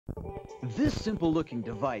This simple-looking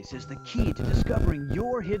device is the key to discovering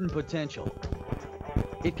your hidden potential.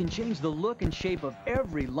 It can change the look and shape of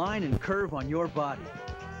every line and curve on your body.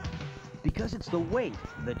 Because it's the weight,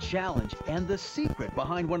 the challenge, and the secret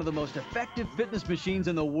behind one of the most effective fitness machines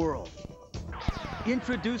in the world.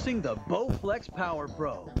 Introducing the Bowflex Power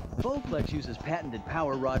Pro. Bowflex uses patented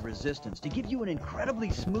power rod resistance to give you an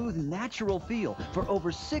incredibly smooth, natural feel for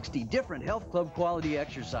over 60 different health club quality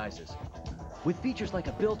exercises. With features like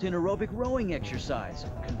a built-in aerobic rowing exercise,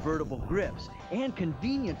 convertible grips, and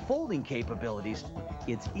convenient folding capabilities,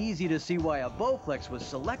 it's easy to see why a Bowflex was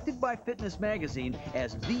selected by Fitness Magazine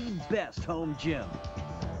as the best home gym.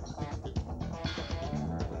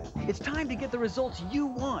 It's time to get the results you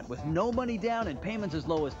want with no money down and payments as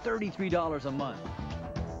low as $33 a month.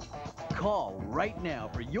 Call right now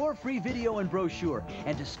for your free video and brochure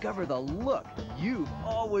and discover the look you've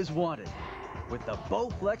always wanted with the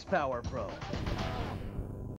Bowflex Power Pro.